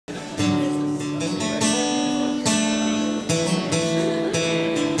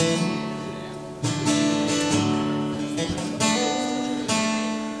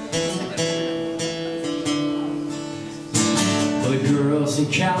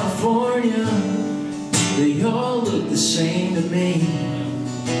California, they all look the same to me.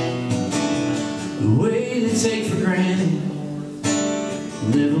 The way they take for granted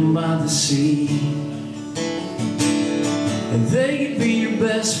living by the sea. And they could be your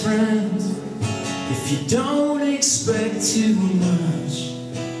best friends if you don't expect too much.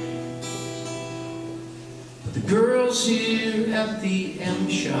 But the girls here at the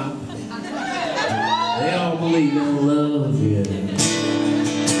Ames shop, they all believe in love, yeah.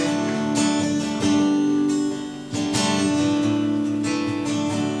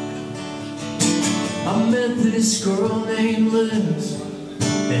 I met this girl named Liz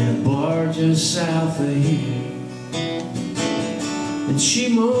in a bar just south of here. And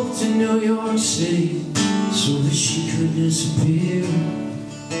she moved to New York City so that she could disappear.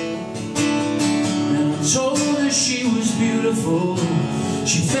 And I told her she was beautiful.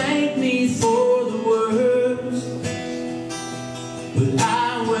 She thanked me for the words, but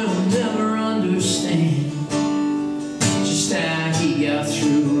I will never understand just how he got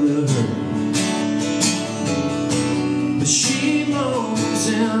through to her. But she moves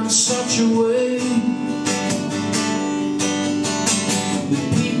in such a way that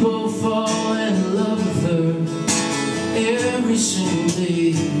people fall in love with her every single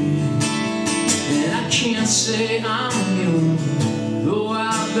day. And I can't say I'm immune, though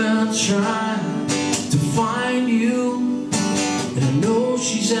I've been trying to find you. And I know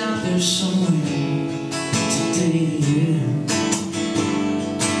she's out there somewhere today.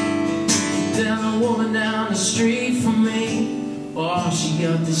 Then a woman down the street from me, oh, she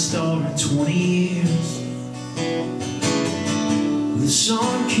got this daughter 20 years. The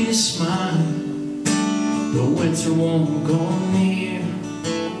sun-kissed smile, the winter won't go near.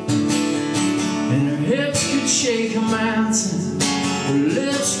 And her hips could shake a mountain, her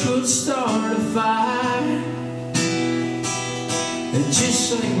lips could start a fire. And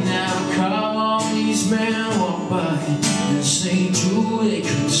just like now, call all these men walk by and sing to they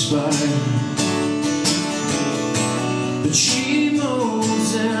conspire. But she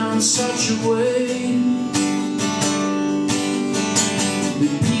moves in such a way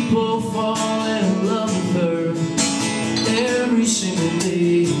that people fall in love with her every single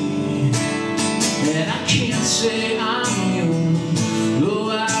day. And I can't say I'm immune, though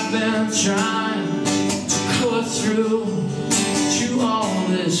I've been trying to cut through to all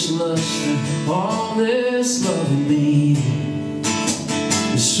this lust and all this love in me.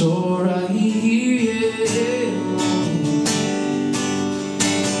 It's alright here, yeah.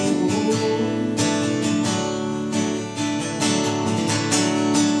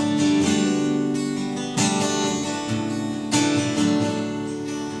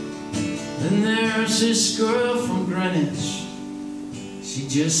 And there's this girl from Greenwich, she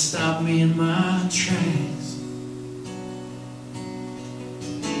just stopped me in my tracks.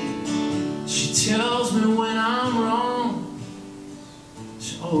 She tells me when I'm wrong,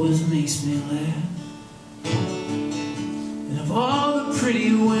 she always makes me laugh. And of all the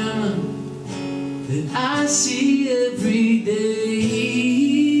pretty women that I see every day,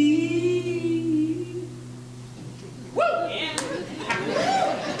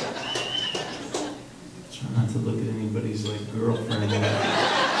 to look at anybody's like girlfriend. A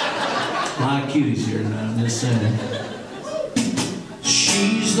lot of cuties here tonight, I'm just saying.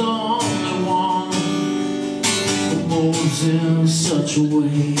 She's the only one who moves in such a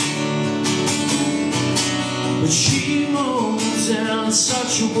way. But she moves in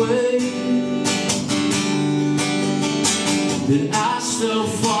such a way that I still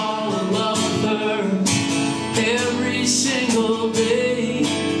fall in love with her every single day.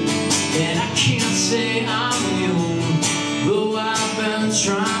 And I can't say I'm immune, though I've been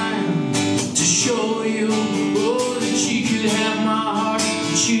trying to show you, oh, that she could have my heart,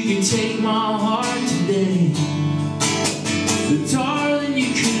 that you could take my heart today. But darling,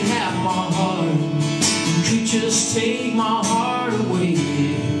 you could have my heart, you could just take my heart away.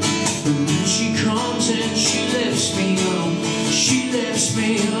 And then she comes and she lifts me up, she lifts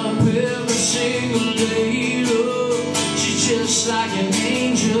me up every single day. Look, she's just like an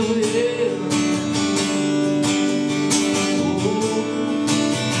angel, yeah.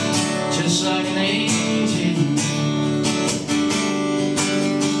 Just like an angel.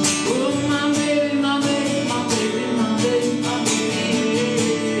 Oh, my baby, my baby, my baby, my baby, my baby.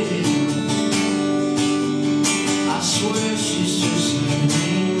 I swear she's just like an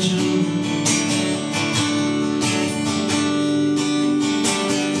angel.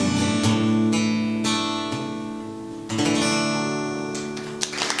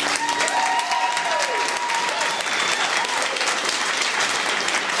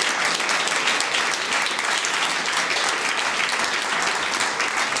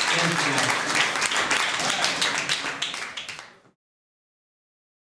 Thank you.